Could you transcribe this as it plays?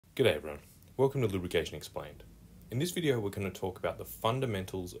G'day everyone, welcome to Lubrication Explained. In this video we're going to talk about the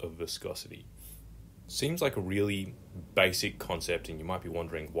fundamentals of viscosity. Seems like a really basic concept and you might be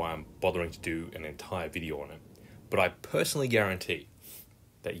wondering why I'm bothering to do an entire video on it. But I personally guarantee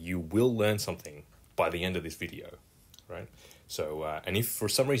that you will learn something by the end of this video, right? So, and if for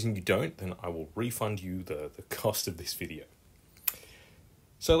some reason you don't, then I will refund you the cost of this video.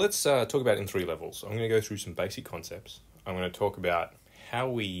 So let's talk about it in three levels. I'm going to go through some basic concepts. I'm going to talk about how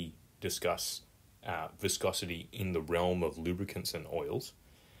we discuss viscosity in the realm of lubricants and oils,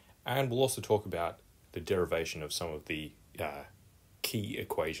 and we'll also talk about the derivation of some of the key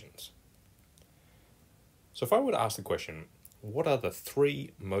equations. So if I were to ask the question, what are the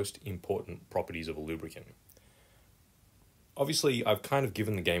three most important properties of a lubricant? Obviously, I've kind of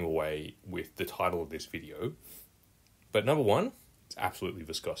given the game away with the title of this video, but number one, it's absolutely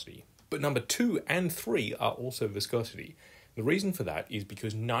viscosity. But number 2 and 3 are also viscosity. The reason for that is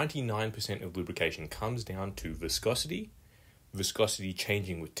because 99% of lubrication comes down to viscosity, viscosity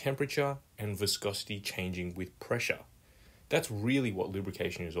changing with temperature, and viscosity changing with pressure. That's really what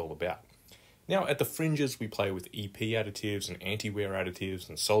lubrication is all about. Now, at the fringes, we play with EP additives and anti-wear additives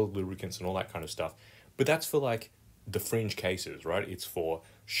and solid lubricants and all that kind of stuff. But that's for like the fringe cases, right? It's for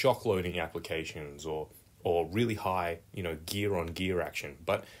shock loading applications or really high, gear on gear action.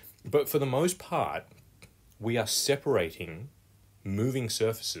 But for the most part, we are separating moving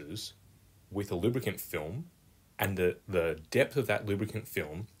surfaces with a lubricant film, and the depth of that lubricant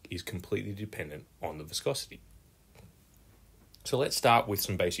film is completely dependent on the viscosity. So let's start with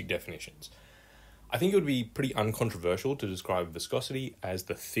some basic definitions. I think it would be pretty uncontroversial to describe viscosity as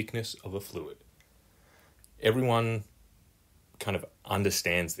the thickness of a fluid. Everyone kind of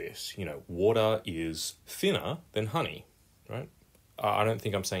understands this. Water is thinner than honey, right? I don't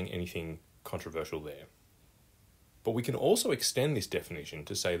think I'm saying anything controversial there. But we can also extend this definition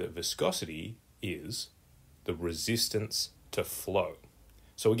to say that viscosity is the resistance to flow.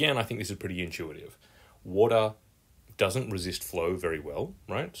 So again, I think this is pretty intuitive. Water doesn't resist flow very well,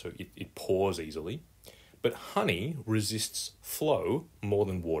 right? So it pours easily. But honey resists flow more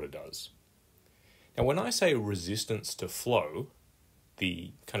than water does. Now, when I say resistance to flow,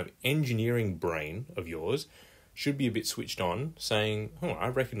 the kind of engineering brain of yours should be a bit switched on, saying, I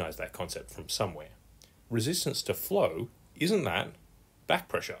recognize that concept from somewhere. Resistance to flow, isn't that back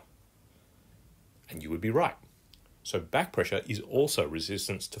pressure? And you would be right. So back pressure is also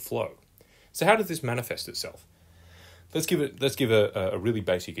resistance to flow. So how does this manifest itself? Let's give a really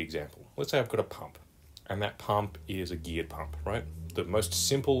basic example. Let's say I've got a pump, and that pump is a geared pump, right? The most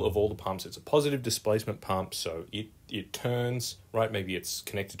simple of all the pumps, it's a positive displacement pump, so it turns, right? Maybe it's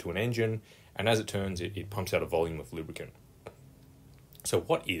connected to an engine, and as it turns, it pumps out a volume of lubricant. So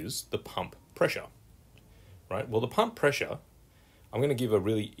what is the pump pressure? Right? Well, the pump pressure, I'm going to give a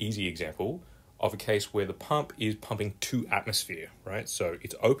really easy example of a case where the pump is pumping to atmosphere, right? So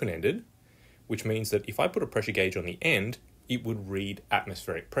it's open-ended, which means that if I put a pressure gauge on the end, it would read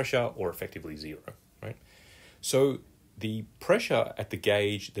atmospheric pressure or effectively zero, right? So the pressure at the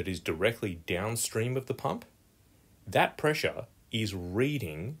gauge that is directly downstream of the pump, that pressure is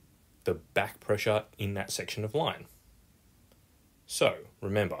reading the back pressure in that section of line. So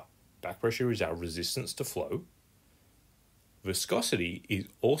remember, back pressure is our resistance to flow. Viscosity is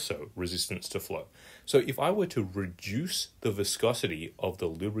also resistance to flow. So if I were to reduce the viscosity of the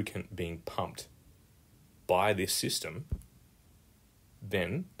lubricant being pumped by this system,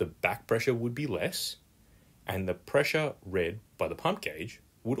 then the back pressure would be less, and the pressure read by the pump gauge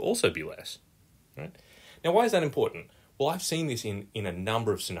would also be less. Right? Now, why is that important? Well, I've seen this in a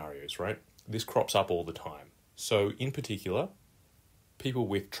number of scenarios, right? This crops up all the time. So in particular, people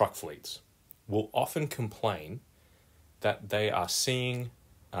with truck fleets will often complain that they are seeing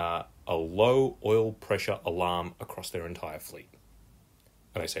a low oil pressure alarm across their entire fleet.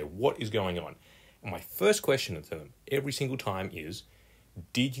 And they say, what is going on? And my first question to them every single time is,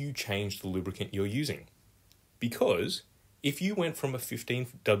 did you change the lubricant you're using? Because if you went from a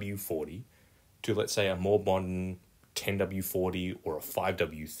 15W40 to, let's say, a more modern 10W40 or a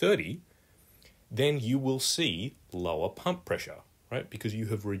 5W30, then you will see lower pump pressure, right? Because you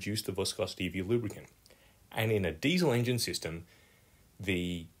have reduced the viscosity of your lubricant. And in a diesel engine system,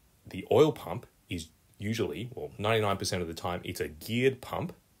 the oil pump is usually, 99% of the time, it's a geared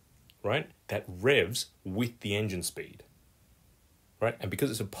pump, right? That revs with the engine speed, right? And because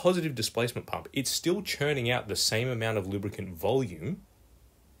it's a positive displacement pump, it's still churning out the same amount of lubricant volume,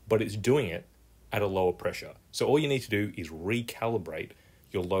 but it's doing it at a lower pressure. So all you need to do is recalibrate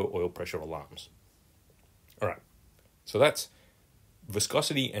your low oil pressure alarms. All right, so that's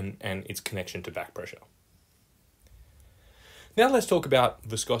viscosity and its connection to back pressure. Now let's talk about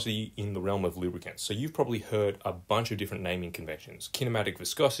viscosity in the realm of lubricants. So you've probably heard a bunch of different naming conventions: kinematic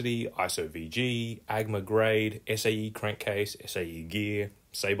viscosity, ISO-VG, AGMA grade, SAE crankcase, SAE gear,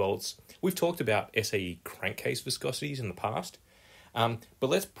 Saybolts. We've talked about SAE crankcase viscosities in the past, but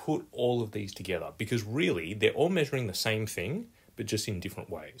let's put all of these together, because really they're all measuring the same thing, but just in different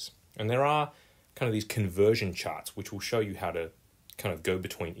ways. And there are kind of these conversion charts, which will show you how to kind of go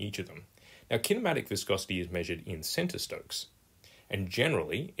between each of them. Now, kinematic viscosity is measured in centistokes, and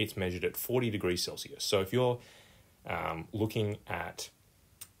generally it's measured at 40 degrees Celsius. So if you're looking at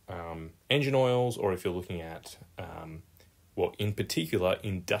engine oils, or if you're looking at, well, in particular,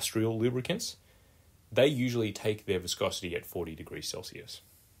 industrial lubricants, they usually take their viscosity at 40 degrees Celsius.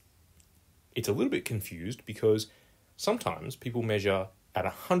 It's a little bit confused because sometimes people measure at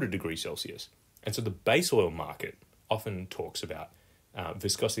 100 degrees Celsius. And so the base oil market often talks about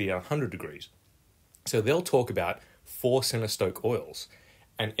viscosity at 100 degrees. So they'll talk about 4 centistoke oils,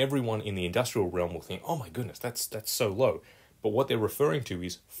 and everyone in the industrial realm will think, oh my goodness, that's so low. But what they're referring to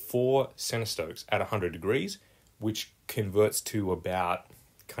is 4 centistokes at 100 degrees, which converts to about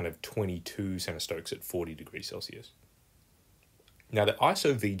kind of 22 centistokes at 40 degrees Celsius. Now, the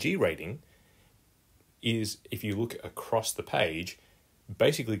ISO-VG rating is, if you look across the page,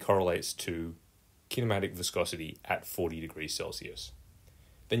 basically correlates to kinematic viscosity at 40 degrees Celsius.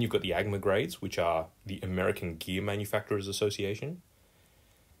 Then you've got the AGMA grades, which are the American Gear Manufacturers Association.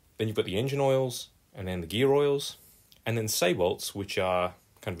 Then you've got the engine oils, and then the gear oils, and then Saybolts, which are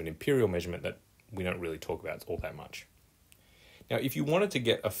kind of an imperial measurement that we don't really talk about all that much. Now, if you wanted to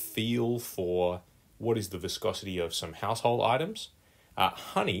get a feel for what is the viscosity of some household items,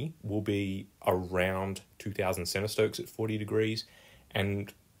 honey will be around 2000 centistokes at 40 degrees,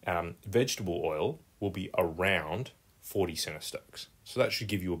 and vegetable oil will be around 40 centistokes. So that should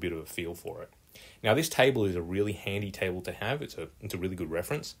give you a bit of a feel for it. Now, this table is a really handy table to have. It's a really good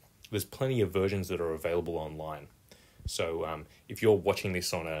reference. There's plenty of versions that are available online. So if you're watching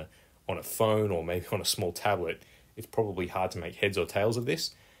this on a phone or maybe on a small tablet, it's probably hard to make heads or tails of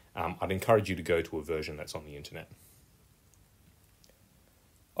this. I'd encourage you to go to a version that's on the internet.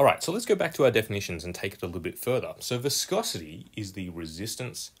 All right, so let's go back to our definitions and take it a little bit further. So viscosity is the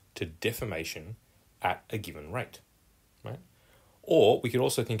resistance to deformation at a given rate, right? Or we could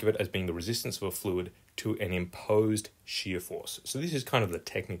also think of it as being the resistance of a fluid to an imposed shear force. So this is kind of the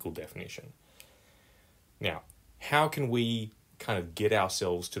technical definition. Now, how can we kind of get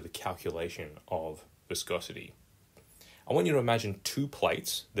ourselves to the calculation of viscosity? I want you to imagine 2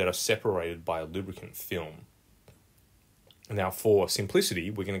 plates that are separated by a lubricant film. Now, for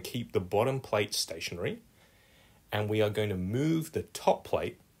simplicity, we're going to keep the bottom plate stationary, and we are going to move the top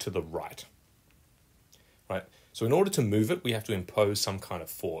plate to the right. Right? So in order to move it, we have to impose some kind of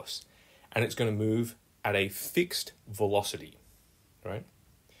force, and it's going to move at a fixed velocity, right?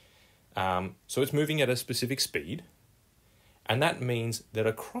 So it's moving at a specific speed, and that means that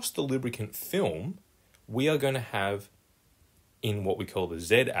across the lubricant film, we are going to have, in what we call the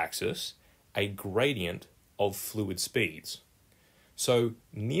z-axis, a gradient of fluid speeds. So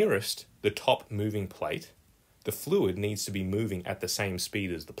nearest the top moving plate, the fluid needs to be moving at the same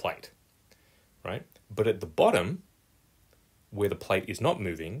speed as the plate, right? But at the bottom, where the plate is not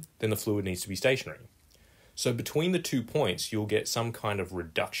moving, then the fluid needs to be stationary. So between the 2 points, you'll get some kind of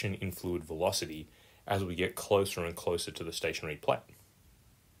reduction in fluid velocity as we get closer and closer to the stationary plate.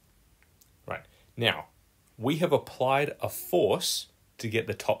 Right. Now, we have applied a force to get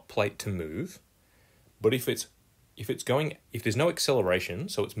the top plate to move, but if there's no acceleration,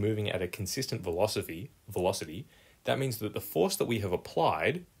 so it's moving at a consistent velocity, that means that the force that we have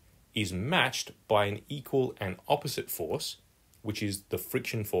applied is matched by an equal and opposite force, which is the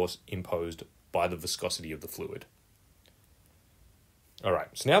friction force imposed by the viscosity of the fluid. All right,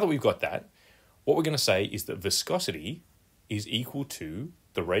 so now that we've got that, what we're going to say is that viscosity is equal to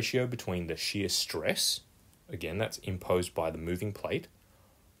the ratio between the shear stress, again, that's imposed by the moving plate,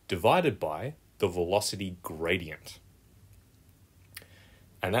 divided by the velocity gradient.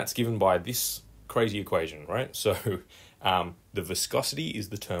 And that's given by this crazy equation, right? So the viscosity is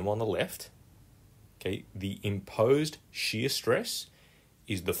the term on the left. Okay, the imposed shear stress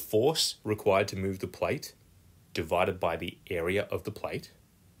is the force required to move the plate divided by the area of the plate,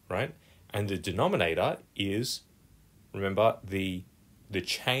 right? And the denominator is, remember, the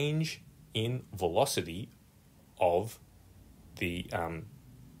change in velocity of the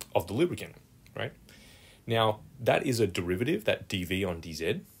lubricant, right? Now, that is a derivative, that dv on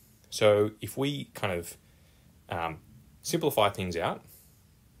dz. So if we kind of simplify things out,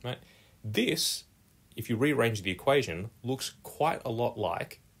 right, this, if you rearrange the equation, looks quite a lot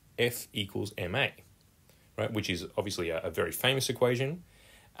like F equals ma, right? right? Which is obviously a very famous equation.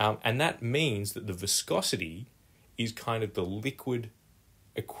 And that means that the viscosity is kind of the liquid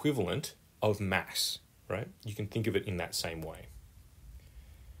equivalent of mass, right? You can think of it in that same way.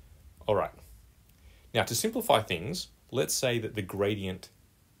 All right. Now, to simplify things, let's say that the gradient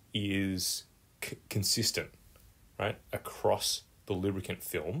is consistent, right, across the lubricant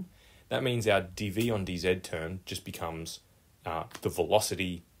film. That means our dV on dz term just becomes the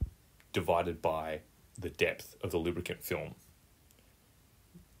velocity divided by the depth of the lubricant film.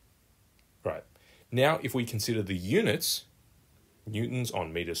 Right. Now, if we consider the units, newtons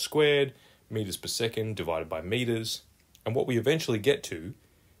on meters squared, meters per second divided by meters, and what we eventually get to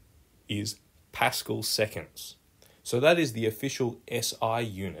is Pascal seconds. So that is the official SI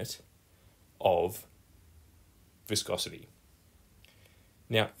unit of viscosity.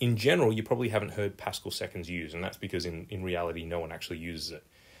 Now, in general, you probably haven't heard Pascal seconds used, and that's because in reality, no one actually uses it.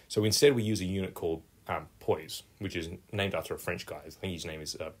 So instead, we use a unit called poise, which is named after a French guy. I think his name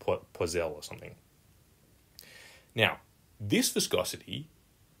is Poisel or something. Now, this viscosity,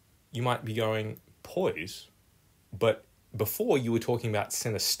 you might be going, poise, but before you were talking about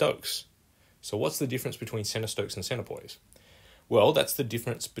center-Stokes. So what's the difference between center-Stokes and center-poise? Well, that's the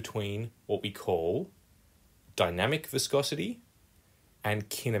difference between what we call dynamic viscosity and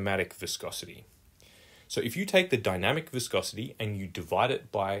kinematic viscosity. So if you take the dynamic viscosity and you divide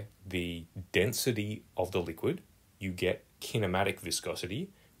it by the density of the liquid, you get kinematic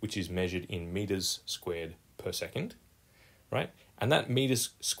viscosity, which is measured in meters squared per second, right? And that meters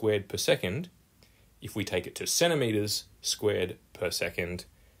squared per second, if we take it to centimeters squared per second,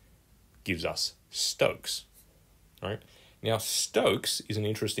 gives us Stokes, right? Now, Stokes is an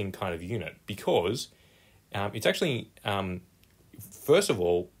interesting kind of unit because it's actually, first of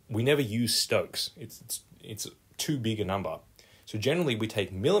all, we never use Stokes. It's too big a number. So generally we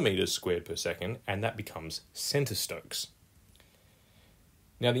take millimeters squared per second and that becomes center-Stokes.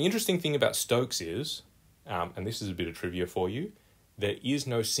 Now, the interesting thing about Stokes is, and this is a bit of trivia for you, there is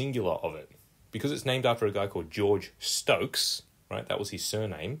no singular of it. Because it's named after a guy called George Stokes, right? That was his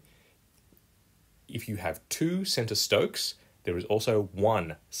surname. If you have two center-Stokes, there is also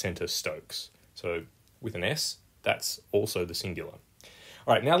one center-Stokes. So with an S, that's also the singular.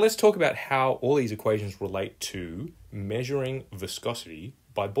 All right, now let's talk about how all these equations relate to measuring viscosity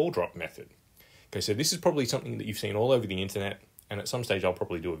by ball drop method. Okay, so this is probably something that you've seen all over the internet, and at some stage I'll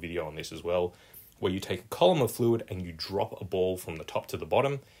probably do a video on this as well, where you take a column of fluid and you drop a ball from the top to the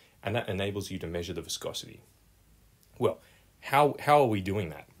bottom, and that enables you to measure the viscosity. Well, how are we doing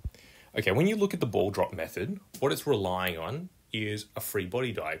that? Okay, when you look at the ball drop method, what it's relying on is a free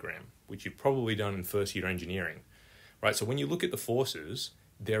body diagram, which you've probably done in first year engineering, right? So when you look at the forces,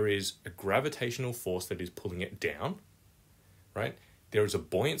 there is a gravitational force that is pulling it down, right? There is a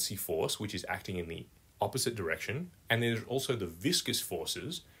buoyancy force, which is acting in the opposite direction, and there's also the viscous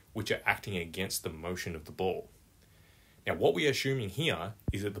forces, which are acting against the motion of the ball. Now, what we are assuming here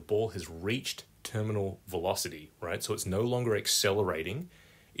is that the ball has reached terminal velocity, right? So it's no longer accelerating,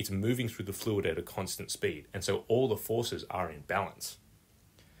 it's moving through the fluid at a constant speed, and so all the forces are in balance.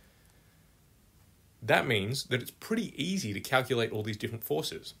 That means that it's pretty easy to calculate all these different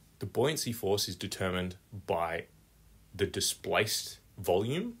forces. The buoyancy force is determined by the displaced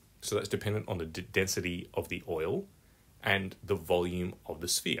volume, so that's dependent on the density of the oil and the volume of the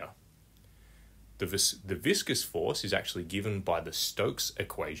sphere. The viscous force is actually given by the Stokes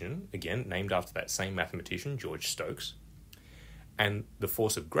equation, again, named after that same mathematician, George Stokes. And the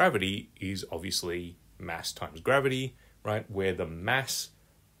force of gravity is obviously mass times gravity, right? Where the mass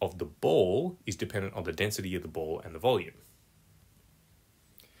of the ball is dependent on the density of the ball and the volume.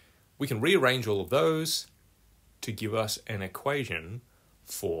 We can rearrange all of those to give us an equation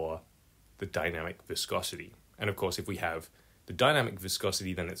for the dynamic viscosity. And of course, if we have the dynamic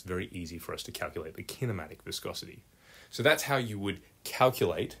viscosity, then it's very easy for us to calculate the kinematic viscosity. So that's how you would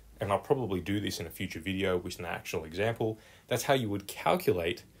calculate, and I'll probably do this in a future video with an actual example, that's how you would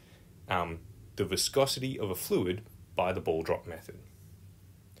calculate the viscosity of a fluid by the ball drop method.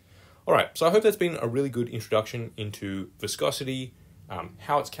 All right, so I hope that's been a really good introduction into viscosity,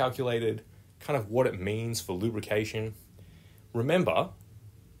 how it's calculated, kind of what it means for lubrication. Remember,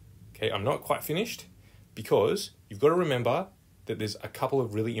 okay, I'm not quite finished because you've got to remember that there's a couple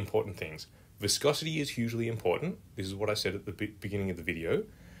of really important things. Viscosity is hugely important. This is what I said at the beginning of the video,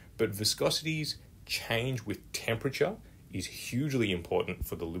 but viscosities change with temperature is hugely important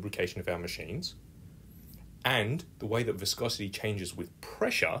for the lubrication of our machines. And the way that viscosity changes with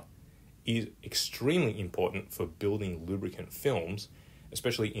pressure is extremely important for building lubricant films,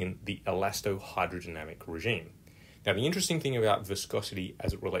 especially in the elasto-hydrodynamic regime. Now, the interesting thing about viscosity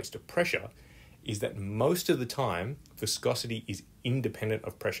as it relates to pressure is that most of the time, viscosity is independent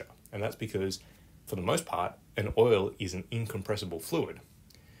of pressure. And that's because, for the most part, an oil is an incompressible fluid.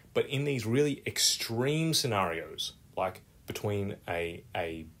 But in these really extreme scenarios, like between a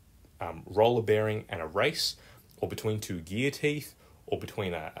roller bearing and a race, or between two gear teeth, or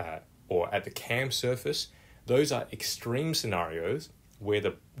between or at the cam surface, those are extreme scenarios where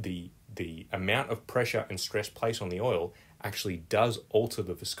the amount of pressure and stress placed on the oil actually does alter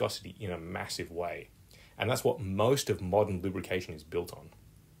the viscosity in a massive way. And that's what most of modern lubrication is built on.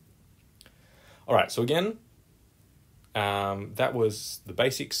 All right, so again, that was the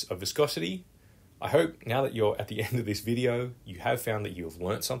basics of viscosity. I hope now that you're at the end of this video, you have found that you have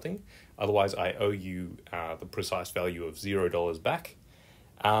learnt something. Otherwise, I owe you the precise value of $0 back.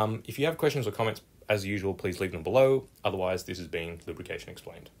 If you have questions or comments, as usual, please leave them below. Otherwise, this has been Lubrication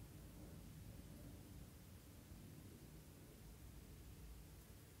Explained.